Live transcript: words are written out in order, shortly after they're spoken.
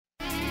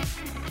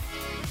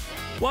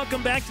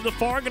Welcome back to the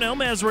Fargo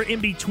Dome as we're in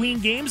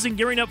between games and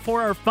gearing up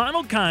for our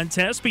final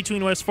contest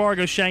between West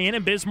Fargo Cheyenne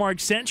and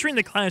Bismarck Century in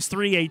the Class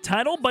 3A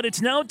title. But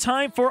it's now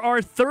time for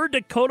our third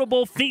Dakota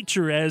Bowl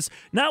feature, as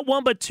not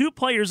one but two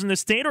players in the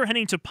state are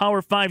heading to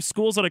Power 5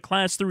 schools out of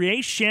Class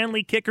 3A.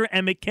 Shanley kicker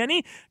Emmett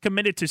Kenny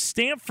committed to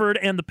Stanford,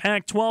 and the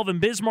Pac-12 and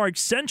Bismarck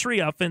Century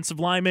offensive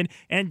lineman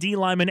and D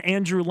lineman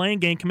Andrew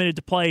Langane committed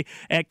to play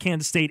at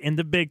Kansas State in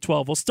the Big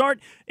 12. We'll start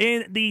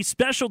in the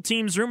special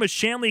teams room with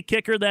Shanley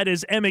kicker, that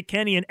is Emmett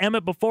Kenny. And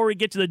Emmett, before we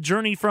get to the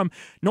journey from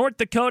North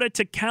Dakota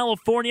to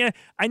California,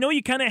 I know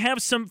you kind of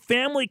have some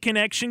family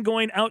connection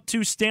going out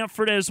to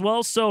Stanford as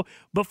well. So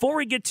before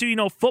we get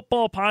to,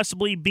 football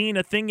possibly being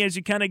a thing as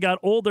you kind of got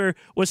older,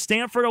 was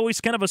Stanford always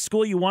kind of a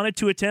school you wanted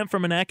to attend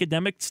from an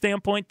academic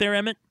standpoint there,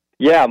 Emmett?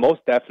 Yeah, most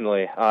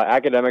definitely.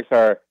 Academics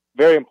are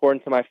very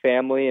important to my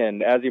family,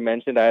 and as you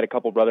mentioned, I had a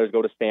couple brothers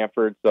go to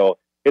Stanford, so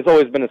it's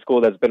always been a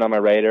school that's been on my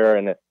radar,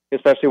 and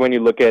especially when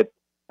you look at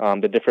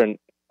the different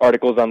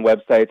articles on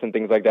websites and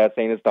things like that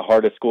saying it's the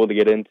hardest school to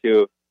get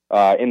into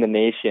in the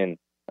nation.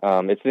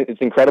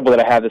 It's incredible that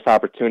I have this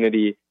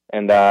opportunity,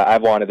 and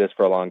I've wanted this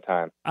for a long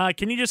time.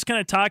 Can you just kind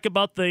of talk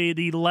about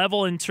the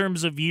level in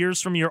terms of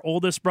years from your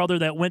oldest brother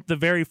that went the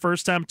very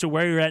first time to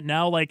where you're at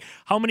now? Like,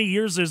 how many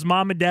years is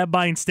mom and dad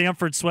buying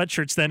Stanford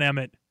sweatshirts then,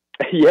 Emmett?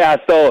 Yeah,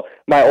 so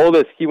my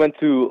oldest, he went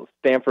to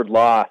Stanford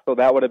Law, so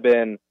that would have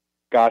been,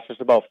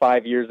 just about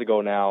 5 years ago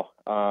now.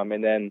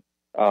 And then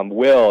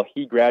Will,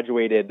 he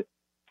graduated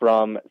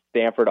from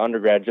Stanford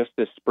undergrad just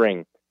this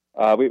spring.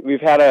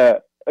 We've had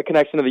a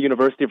connection to the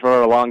university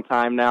for a long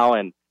time now,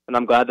 and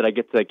I'm glad that I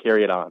get to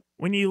carry it on.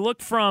 When you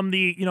look from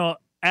the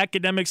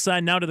academic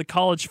side now to the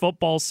college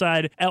football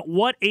side, at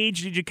what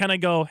age did you kind of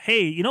go,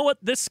 hey, you know what,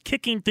 this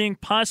kicking thing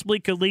possibly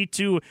could lead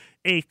to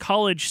a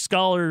college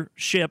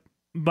scholarship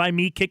by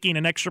me kicking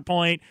an extra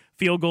point,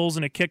 field goals,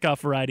 and a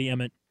kickoff variety,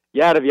 Emmett?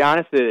 Yeah, to be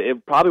honest,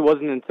 it probably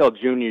wasn't until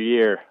junior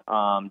year,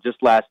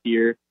 just last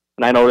year,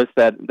 and I noticed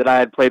that I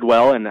had played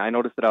well, and I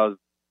noticed that I was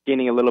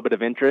gaining a little bit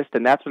of interest,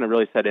 and that's when it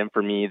really set in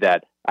for me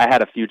that I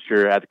had a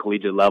future at the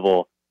collegiate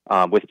level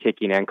with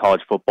kicking and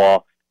college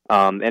football.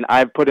 And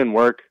I've put in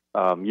work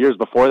years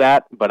before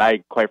that, but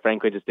I quite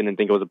frankly just didn't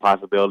think it was a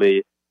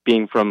possibility,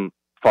 being from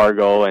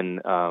Fargo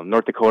and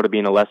North Dakota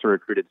being a lesser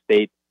recruited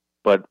state.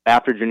 But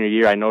after junior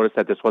year, I noticed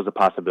that this was a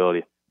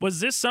possibility. Was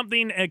this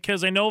something,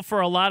 because I know for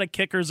a lot of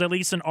kickers, at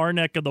least in our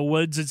neck of the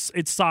woods,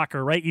 it's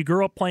soccer, right? You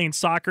grew up playing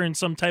soccer in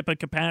some type of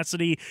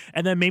capacity,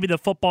 and then maybe the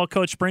football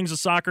coach brings a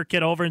soccer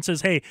kid over and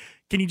says, hey,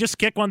 can you just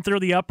kick one through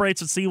the uprights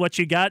and see what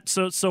you got?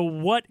 So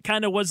what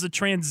kind of was the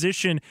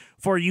transition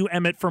for you,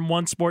 Emmett, from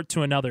one sport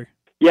to another?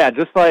 Yeah,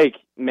 just like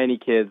many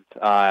kids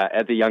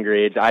at the younger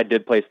age, I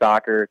did play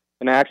soccer,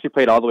 and I actually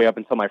played all the way up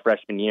until my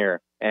freshman year.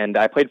 And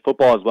I played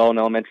football as well in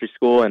elementary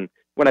school, and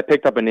when I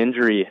picked up an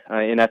injury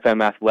in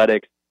FM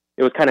athletics,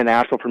 it was kind of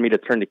natural for me to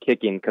turn to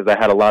kicking because I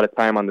had a lot of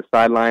time on the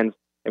sidelines,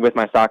 and with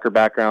my soccer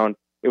background,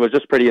 it was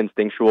just pretty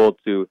instinctual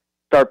to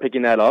start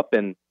picking that up,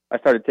 and I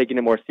started taking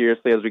it more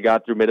seriously as we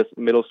got through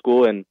middle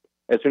school, and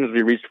as soon as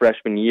we reached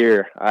freshman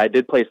year, I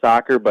did play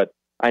soccer, but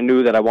I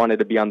knew that I wanted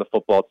to be on the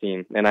football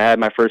team, and I had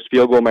my first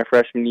field goal my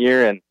freshman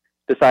year and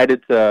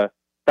decided to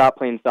stop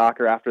playing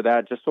soccer after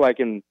that just so I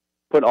can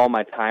put all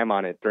my time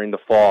on it during the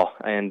fall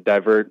and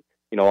divert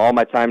all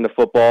my time to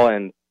football,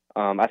 and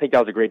I think that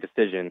was a great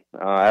decision.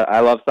 I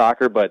love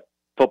soccer, but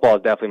football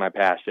is definitely my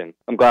passion.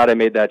 I'm glad I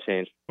made that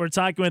change. We're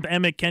talking with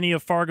Emmett Kenny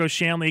of Fargo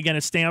Shanley, again,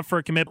 a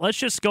Stanford commit. Let's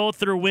just go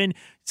through when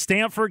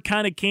Stanford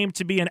kind of came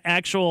to be an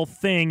actual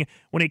thing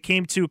when it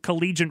came to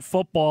collegiate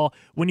football,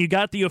 when you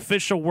got the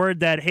official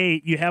word that,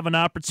 hey, you have an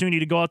opportunity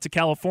to go out to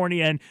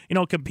California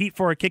and, compete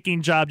for a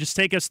kicking job. Just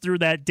take us through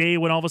that day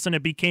when all of a sudden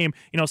it became,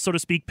 so to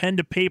speak, pen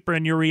to paper,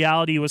 and your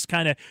reality was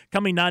kind of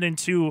coming not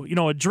into,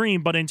 a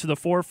dream, but into the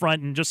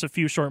forefront in just a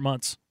few short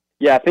months.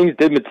 Yeah, things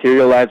did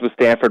materialize with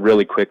Stanford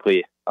really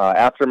quickly.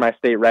 After my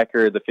state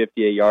record, the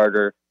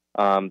 58-yarder,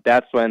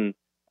 that's when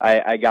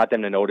I got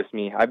them to notice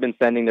me. I've been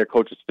sending their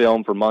coaches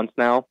film for months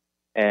now,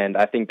 and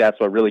I think that's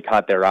what really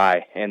caught their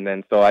eye. And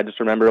then so I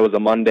just remember it was a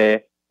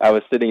Monday. I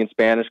was sitting in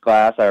Spanish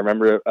class. I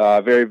remember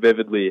it very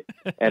vividly,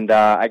 and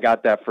I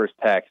got that first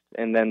text.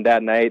 And then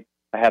that night,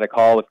 I had a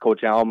call with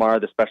Coach Alomar,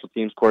 the special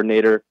teams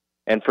coordinator,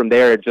 and from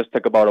there, it just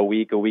took about a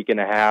week and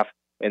a half,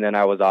 and then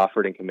I was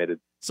offered and committed.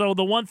 So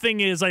the one thing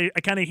is, I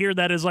kind of hear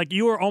that is like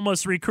you were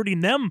almost recruiting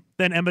them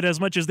then, Emmett,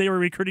 as much as they were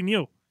recruiting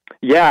you.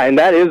 Yeah, and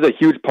that is a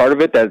huge part of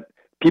it that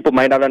people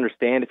might not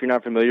understand if you're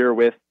not familiar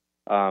with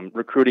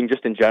recruiting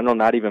just in general,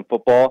 not even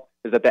football,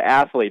 is that the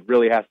athlete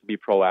really has to be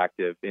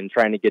proactive in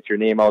trying to get your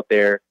name out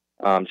there,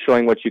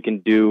 showing what you can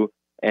do,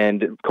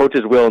 and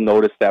coaches will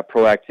notice that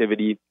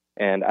proactivity,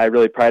 and I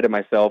really prided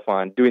myself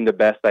on doing the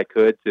best I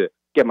could to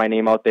get my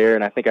name out there,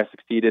 and I think I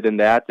succeeded in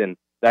that, and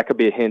that could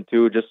be a hint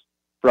too, just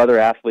for other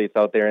athletes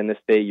out there in this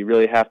state. You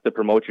really have to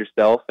promote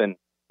yourself and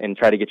and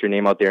try to get your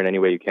name out there in any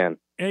way you can.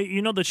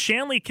 You know, the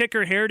Shanley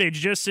kicker heritage,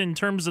 just in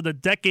terms of the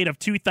decade of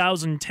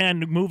 2010,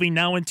 moving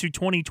now into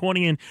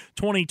 2020 and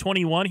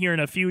 2021 here in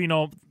a few,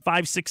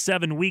 5, 6,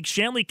 7 weeks.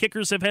 Shanley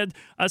kickers have had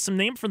some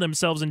name for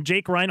themselves, and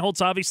Jake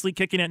Reinhold's obviously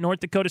kicking at North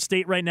Dakota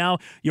State right now.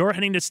 You're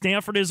heading to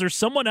Stanford. Is there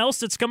someone else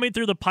that's coming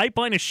through the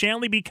pipeline? Is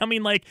Shanley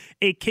becoming like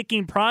a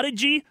kicking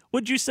prodigy,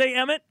 would you say,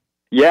 Emmett?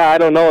 Yeah, I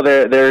don't know.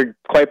 There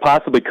quite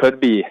possibly could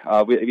be.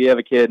 We have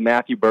a kid,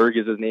 Matthew Berg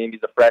is his name.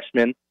 He's a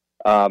freshman.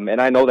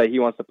 And I know that he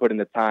wants to put in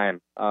the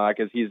time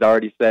because he's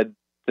already said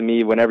to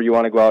me, whenever you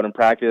want to go out and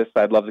practice,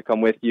 I'd love to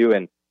come with you.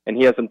 And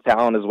he has some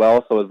talent as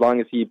well. So as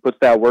long as he puts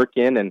that work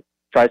in and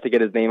tries to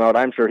get his name out,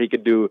 I'm sure he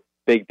could do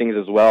big things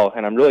as well.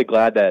 And I'm really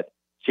glad that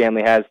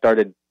Shanley has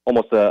started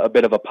almost a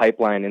bit of a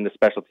pipeline in the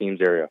special teams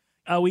area.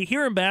 We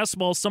hear in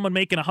basketball someone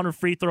making 100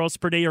 free throws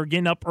per day or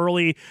getting up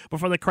early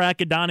before the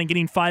crack of dawn and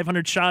getting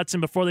 500 shots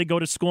in before they go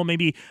to school,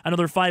 maybe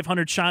another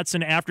 500 shots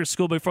in after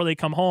school before they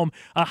come home.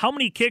 How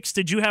many kicks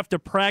did you have to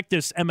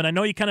practice, Emmett? I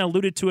know you kind of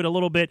alluded to it a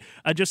little bit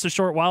just a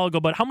short while ago,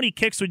 but how many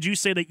kicks would you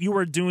say that you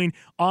were doing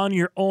on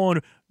your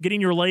own,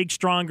 getting your legs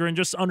stronger and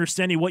just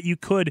understanding what you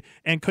could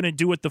and couldn't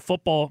do with the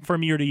football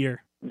from year to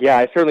year? Yeah,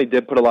 I certainly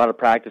did put a lot of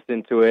practice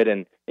into it.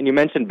 And you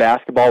mentioned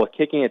basketball. With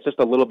kicking, it's just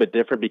a little bit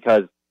different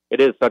because it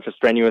is such a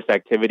strenuous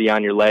activity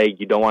on your leg.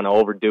 You don't want to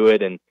overdo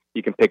it, and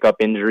you can pick up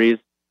injuries.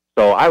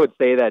 So I would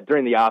say that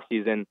during the off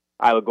season,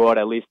 I would go out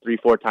at least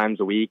 3-4 times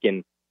a week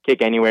and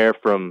kick anywhere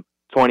from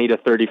 20 to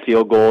 30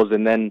 field goals,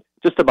 and then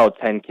just about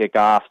 10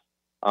 kickoffs.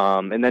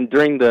 And then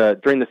during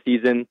the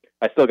season,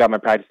 I still got my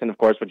practice in, of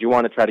course, but you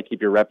want to try to keep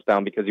your reps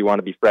down because you want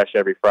to be fresh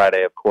every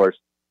Friday, of course.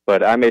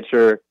 But I made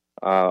sure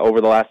over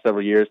the last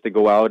several years to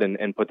go out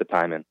and put the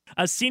time in.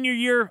 Senior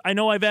year, I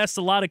know I've asked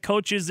a lot of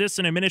coaches this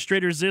and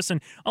administrators this, and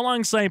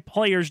alongside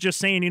players just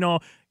saying,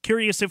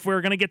 curious if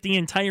we're going to get the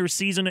entire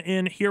season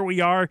in. Here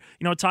we are,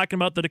 talking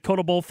about the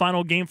Dakota Bowl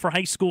final game for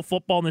high school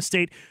football in the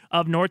state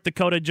of North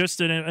Dakota just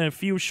in a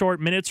few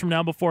short minutes from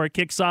now before it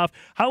kicks off.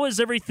 How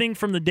is everything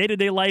from the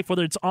day-to-day life,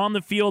 whether it's on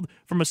the field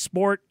from a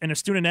sport and a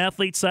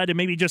student-athlete side and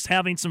maybe just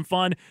having some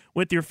fun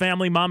with your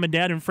family, mom and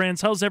dad and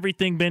friends? How's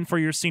everything been for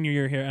your senior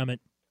year here, Emmett?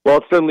 Well,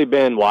 it's certainly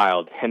been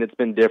wild, and it's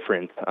been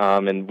different.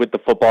 And with the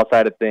football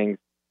side of things,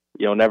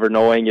 never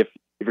knowing if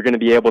you're going to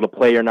be able to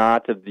play or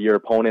not, if your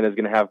opponent is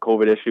going to have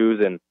COVID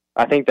issues. And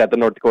I think that the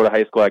North Dakota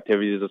High School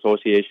Activities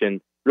Association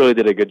really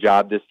did a good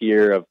job this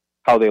year of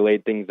how they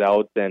laid things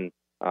out. And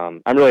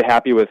I'm really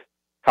happy with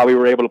how we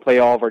were able to play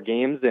all of our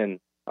games and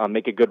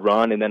make a good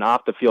run. And then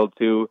off the field,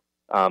 too,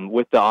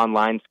 with the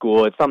online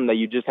school, it's something that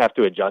you just have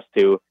to adjust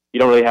to. You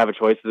don't really have a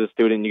choice as a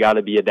student. You got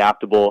to be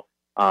adaptable,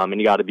 and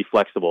you got to be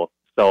flexible.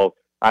 So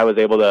I was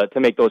able to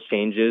make those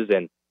changes,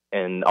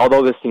 and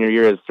although this senior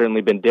year has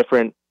certainly been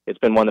different, it's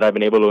been one that I've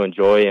been able to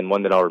enjoy and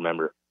one that I'll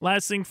remember.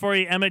 Last thing for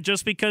you, Emmett,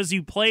 just because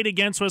you played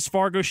against West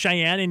Fargo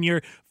Cheyenne in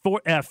your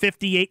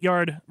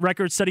 58-yard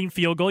record-setting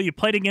field goal, you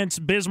played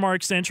against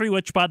Bismarck Century,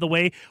 which, by the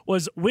way,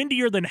 was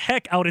windier than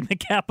heck out in the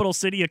capital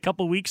city a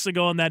couple weeks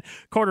ago in that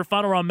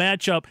quarterfinal round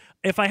matchup.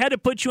 If I had to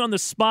put you on the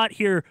spot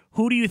here,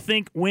 who do you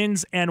think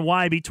wins and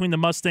why between the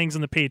Mustangs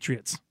and the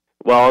Patriots?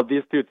 Well,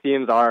 these two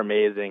teams are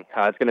amazing.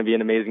 It's going to be an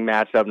amazing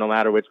matchup no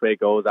matter which way it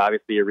goes.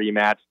 Obviously, a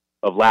rematch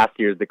of last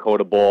year's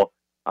Dakota Bowl.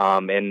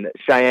 And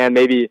Cheyenne,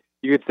 maybe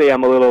you could say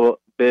I'm a little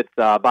bit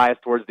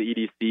biased towards the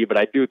EDC, but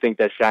I do think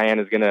that Cheyenne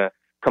is going to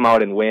come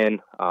out and win.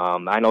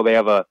 I know they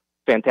have a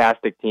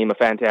fantastic team, a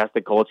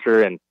fantastic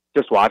culture, and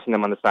just watching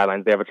them on the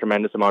sidelines, they have a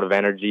tremendous amount of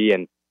energy,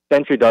 and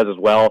Century does as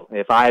well.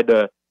 If I had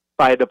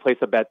to place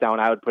a bet down,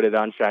 I would put it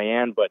on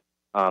Cheyenne, but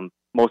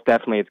most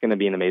definitely it's going to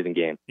be an amazing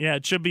game. Yeah,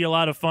 it should be a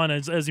lot of fun.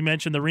 As you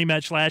mentioned, the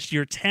rematch last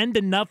year,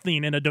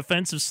 10-0 in a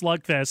defensive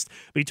slugfest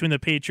between the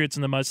Patriots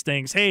and the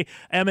Mustangs. Hey,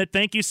 Emmett,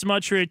 thank you so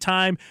much for your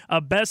time.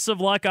 Best of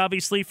luck,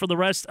 obviously, for the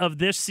rest of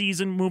this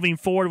season moving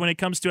forward when it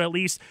comes to at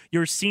least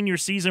your senior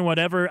season,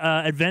 whatever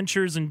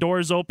adventures and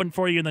doors open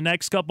for you in the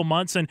next couple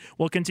months, and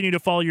we'll continue to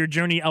follow your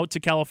journey out to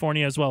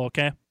California as well,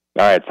 okay?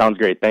 All right, sounds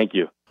great. Thank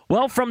you.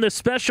 Well, from the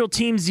special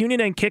teams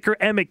unit and kicker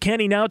Emmett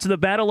Kenny, now to the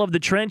battle of the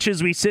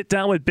trenches, we sit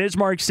down with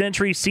Bismarck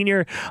Century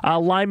senior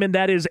lineman,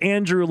 that is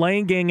Andrew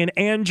Langang. And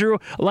Andrew,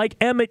 like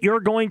Emmett, you're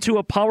going to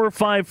a Power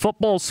 5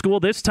 football school.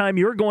 This time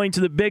you're going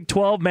to the Big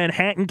 12,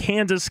 Manhattan,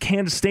 Kansas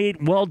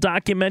State.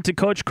 Well-documented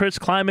coach Chris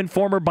Kleiman,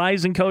 former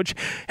Bison coach,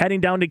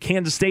 heading down to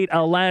Kansas State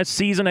last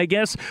season. I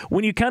guess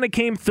when you kind of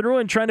came through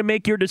and trying to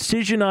make your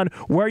decision on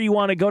where you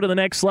want to go to the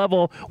next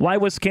level, why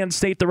was Kansas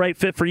State the right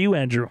fit for you,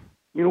 Andrew?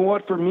 You know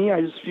what, for me, I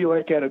just feel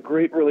like I had a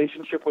great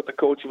relationship with the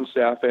coaching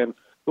staff, and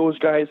those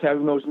guys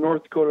having those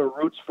North Dakota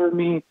roots for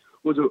me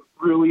was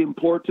really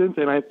important,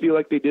 and I feel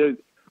like they did a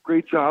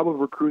great job of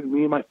recruiting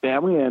me and my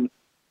family, and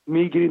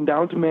me getting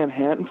down to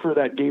Manhattan for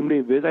that game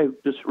day visit, I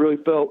just really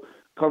felt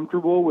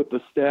comfortable with the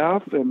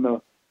staff and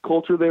the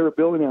culture they were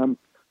building. I'm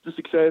just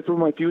excited for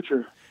my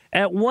future.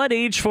 At what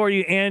age for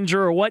you,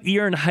 Andrew, or what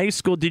year in high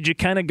school did you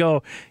kind of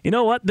go, you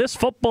know what, this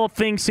football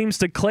thing seems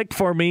to click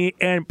for me,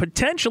 and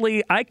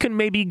potentially I could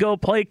maybe go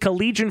play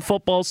collegiate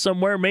football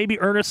somewhere, maybe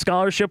earn a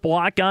scholarship,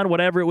 walk on,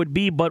 whatever it would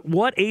be. But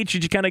what age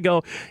did you kind of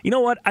go, you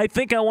know what, I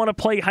think I want to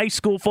play high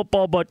school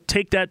football, but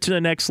take that to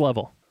the next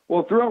level?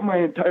 Well, throughout my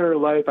entire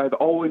life, I've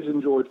always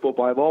enjoyed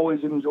football. I've always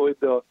enjoyed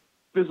the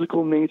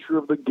physical nature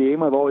of the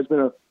game. I've always been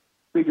a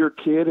bigger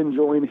kid,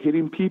 enjoying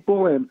hitting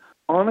people. And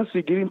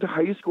honestly, getting to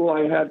high school,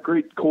 I had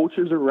great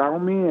coaches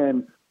around me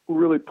and who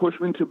really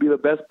pushed me to be the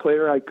best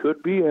player I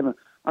could be. And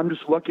I'm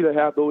just lucky to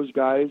have those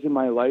guys in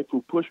my life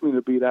who pushed me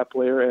to be that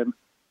player. And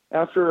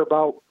after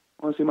about,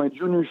 I want to say, my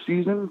junior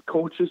season,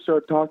 coaches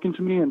started talking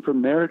to me. And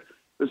from there, it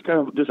was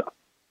kind of just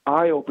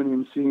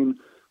eye-opening seeing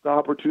the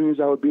opportunities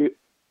I would be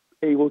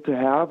able to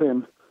have.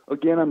 And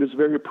again, I'm just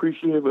very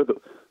appreciative of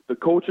the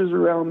coaches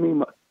around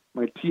me,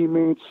 my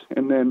teammates,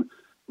 and then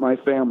my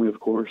family, of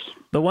course.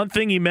 The one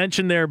thing you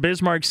mentioned there,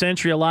 Bismarck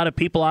Century, a lot of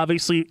people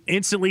obviously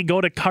instantly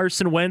go to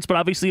Carson Wentz, but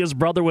obviously his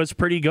brother was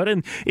pretty good.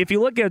 And if you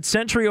look at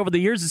Century over the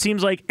years, it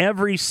seems like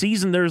every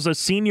season there's a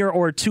senior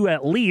or two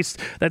at least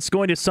that's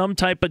going to some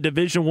type of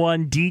Division I,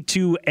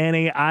 D2,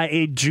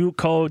 NAIA,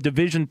 JUCO,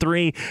 Division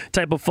III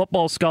type of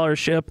football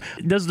scholarship.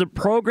 Does the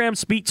program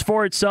speak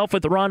for itself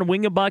with Ron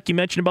Wingebuck? You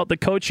mentioned about the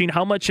coaching.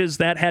 How much has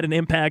that had an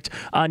impact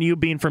on you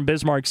being from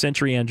Bismarck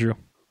Century, Andrew?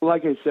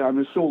 Like I said, I'm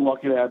just so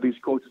lucky to have these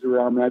coaches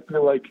around me. I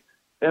feel like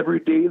every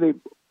day they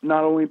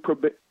not only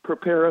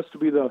prepare us to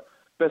be the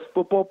best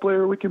football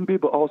player we can be,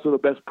 but also the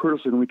best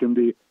person we can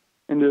be.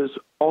 And there's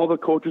all the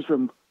coaches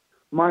from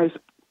my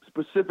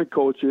specific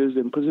coaches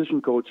and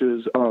position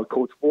coaches,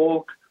 Coach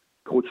Volk,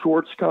 Coach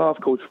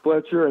Schwarzkopf, Coach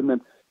Fletcher, and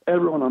then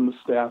everyone on the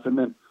staff. And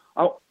then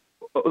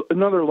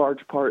another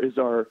large part is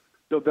our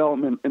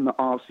development in the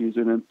off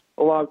season. And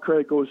a lot of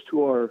credit goes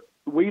to our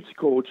weights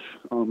coach,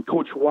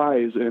 Coach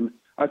Wise, and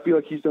I feel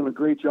like he's done a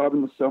great job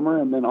in the summer,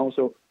 and then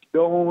also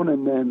Stone,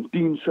 and then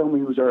Dean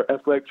Shumley, who's our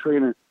athletic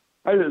trainer.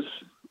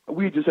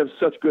 We just have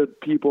such good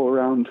people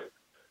around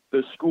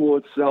the school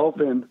itself,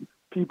 and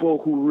people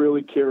who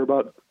really care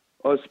about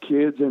us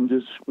kids and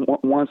just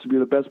wants to be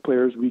the best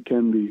players we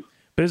can be.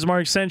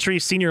 Bismarck Century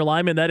senior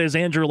lineman, that is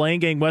Andrew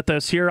Langang with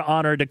us here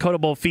on our Dakota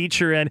Bowl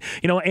feature. And,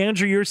 you know,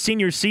 Andrew, your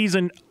senior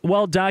season,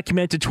 well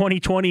documented.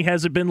 2020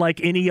 hasn't been like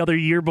any other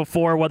year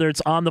before, whether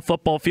it's on the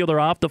football field or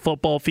off the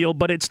football field.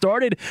 But it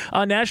started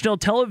on national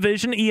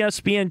television,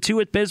 ESPN2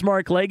 with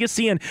Bismarck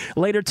Legacy. And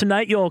later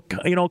tonight, you'll,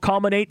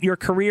 culminate your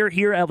career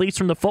here, at least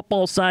from the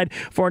football side,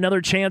 for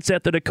another chance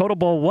at the Dakota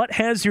Bowl. What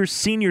has your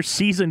senior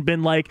season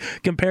been like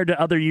compared to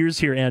other years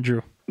here,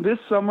 Andrew? This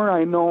summer,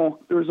 I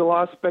know there was a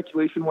lot of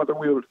speculation whether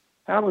we would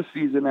have a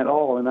season at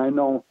all, and I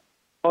know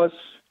us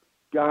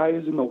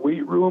guys in the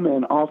weight room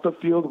and off the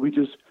field, we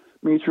just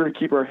made sure to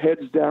keep our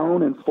heads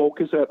down and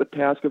focus at the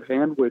task of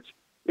hand, which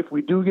if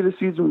we do get a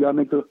season, we got to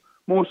make the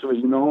most of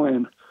it,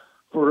 and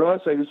for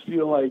us, I just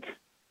feel like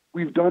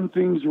we've done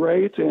things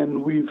right,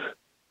 and we've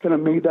kind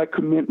of made that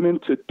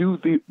commitment to do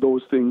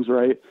those things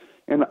right,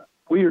 and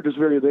we are just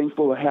very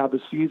thankful to have the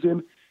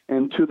season,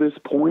 and to this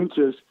point,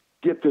 just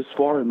get this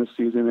far in the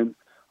season. And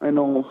I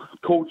know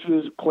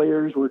coaches,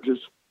 players were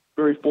just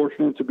very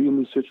fortunate to be in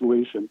this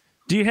situation.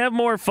 Do you have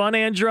more fun,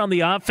 Andrew, on the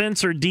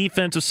offense or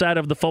defensive side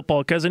of the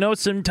football? Because I know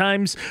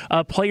sometimes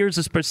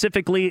players,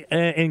 specifically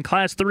in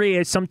Class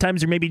 3,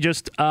 sometimes you're maybe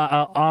just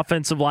an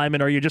offensive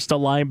lineman or you're just a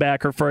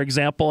linebacker, for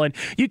example, and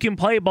you can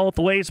play both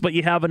ways, but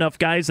you have enough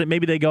guys that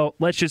maybe they go,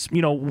 let's just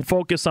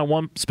focus on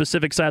one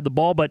specific side of the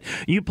ball, but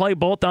you play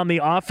both on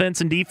the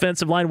offense and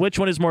defensive line. Which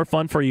one is more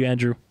fun for you,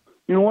 Andrew?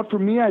 You know what? For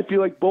me, I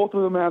feel like both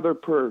of them have their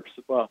perks.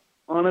 Well,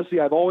 honestly,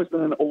 I've always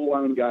been an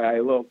O-line guy. I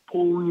love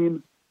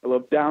pulling, I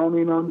love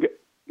downing on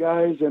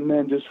guys, and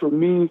then just for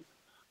me,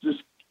 just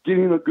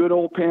getting a good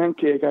old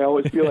pancake, I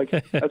always feel like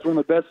that's one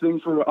of the best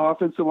things for the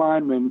offensive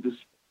linemen, just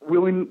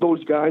willing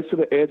those guys to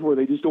the edge where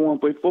they just don't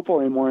want to play football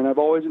anymore. And I've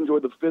always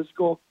enjoyed the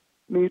physical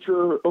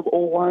nature of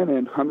O-line,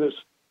 and I'm just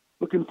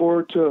looking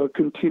forward to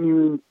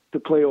continuing to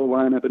play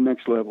O-line at the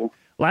next level.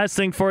 Last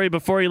thing for you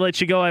before we let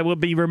you go, I would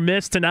be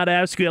remiss to not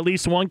ask you at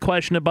least one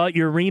question about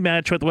your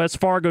rematch with West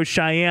Fargo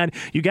Cheyenne.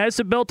 You guys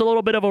have built a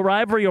little bit of a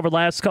rivalry over the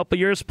last couple of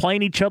years,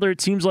 playing each other, it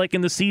seems like,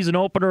 in the season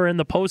opener and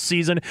the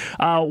postseason.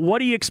 What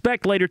do you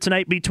expect later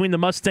tonight between the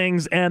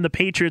Mustangs and the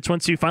Patriots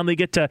once you finally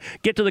get to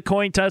the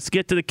coin toss,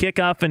 get to the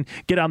kickoff, and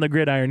get on the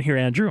gridiron here,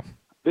 Andrew?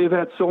 They've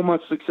had so much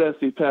success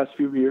these past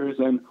few years,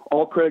 and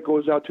all credit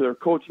goes out to their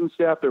coaching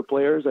staff, their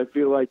players. I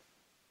feel like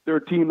they're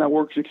a team that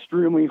works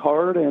extremely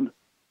hard, and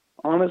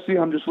honestly,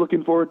 I'm just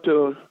looking forward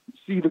to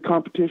see the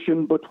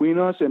competition between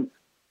us, and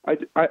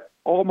I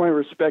all my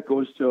respect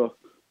goes to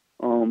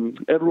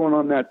everyone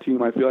on that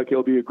team. I feel like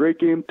it'll be a great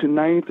game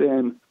tonight,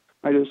 and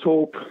I just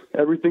hope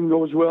everything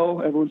goes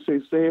well, everyone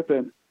stays safe,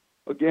 and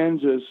again,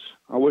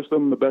 I wish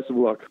them the best of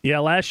luck. Yeah,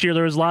 last year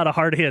there was a lot of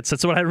hard hits.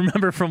 That's what I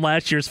remember from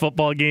last year's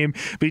football game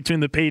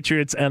between the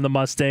Patriots and the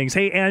Mustangs.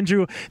 Hey,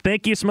 Andrew,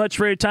 thank you so much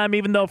for your time.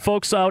 Even though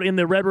folks out in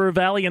the Red River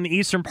Valley in the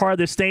eastern part of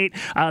the state,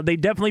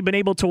 they've definitely been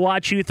able to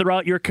watch you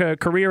throughout your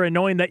career, and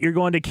knowing that you're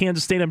going to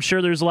Kansas State, I'm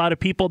sure there's a lot of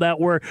people that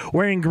were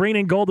wearing green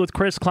and gold with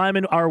Chris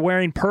Kleiman are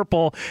wearing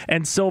purple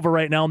and silver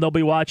right now, and they'll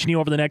be watching you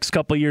over the next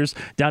couple of years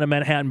down in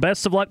Manhattan.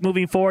 Best of luck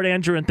moving forward,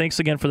 Andrew, and thanks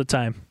again for the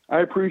time. I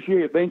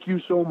appreciate it. Thank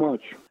you so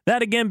much.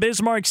 That again,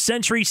 Bismarck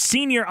Century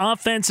senior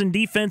offense and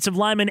defensive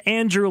lineman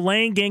Andrew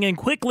Langang. And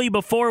quickly,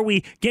 before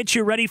we get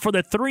you ready for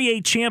the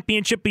 3A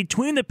championship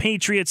between the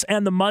Patriots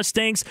and the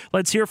Mustangs,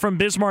 let's hear from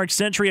Bismarck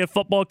Century head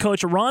football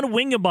coach Ron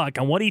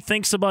Wingenbach on what he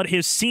thinks about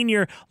his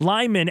senior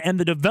lineman and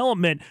the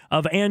development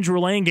of Andrew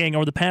Langang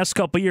over the past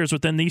couple of years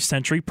within the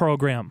Century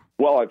program.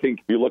 Well, I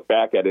think if you look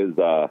back at his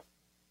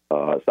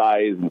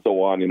size and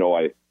so on,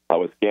 I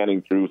was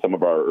scanning through some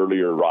of our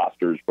earlier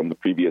rosters from the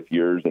previous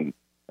years, and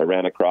I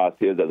ran across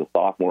his as a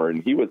sophomore,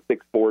 and he was 6'4",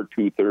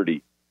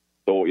 230.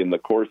 So in the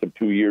course of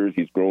 2 years,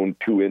 he's grown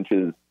 2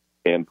 inches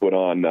and put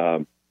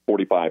on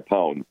 45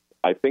 pounds.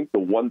 I think the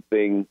one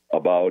thing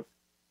about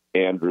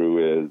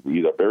Andrew is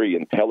he's a very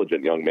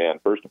intelligent young man.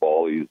 First of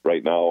all, he's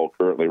right now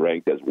currently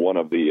ranked as one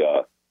of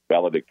the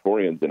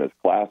valedictorians in his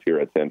class here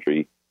at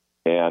Century,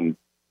 and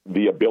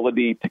the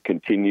ability to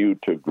continue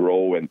to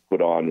grow and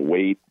put on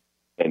weight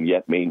and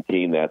yet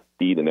maintain that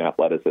speed and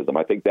athleticism.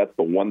 I think that's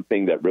the one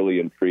thing that really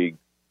intrigues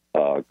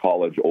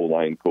college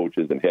O-line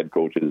coaches and head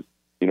coaches.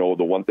 The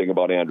one thing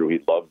about Andrew, he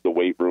loves the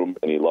weight room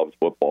and he loves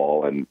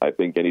football. And I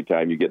think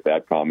anytime you get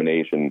that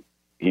combination,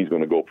 he's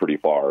going to go pretty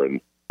far.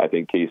 And I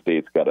think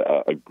K-State's got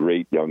a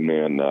great young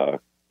man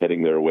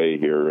heading their way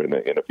here in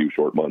a few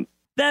short months.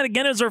 That,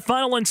 again, is our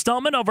final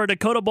installment of our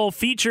Dakota Bowl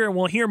feature, and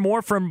we'll hear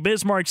more from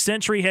Bismarck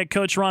Century head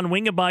coach Ron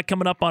Wingenbach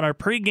coming up on our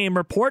pregame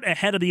report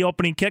ahead of the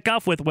opening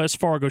kickoff with West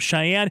Fargo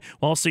Cheyenne.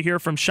 We'll also hear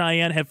from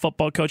Cheyenne head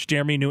football coach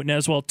Jeremy Newton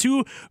as well.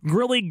 2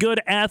 really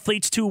good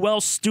athletes, 2 well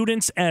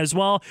students as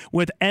well,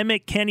 with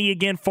Emmett Kenny,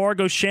 again,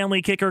 Fargo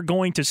Shanley kicker,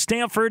 going to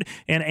Stanford,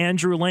 and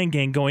Andrew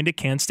Langang going to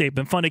Kansas State.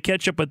 Been fun to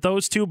catch up with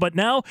those two, but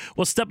now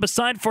we'll step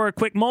aside for a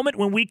quick moment.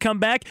 When we come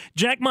back,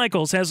 Jack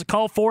Michaels has a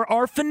call for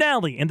our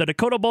finale in the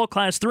Dakota Bowl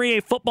Class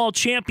 3A Football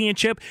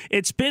Championship.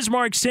 It's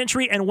Bismarck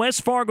Century and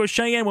West Fargo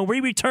Cheyenne when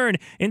we return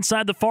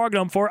inside the Fargo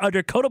Dome for a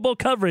Dakota Bowl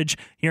coverage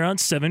here on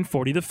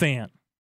 740 The Fan.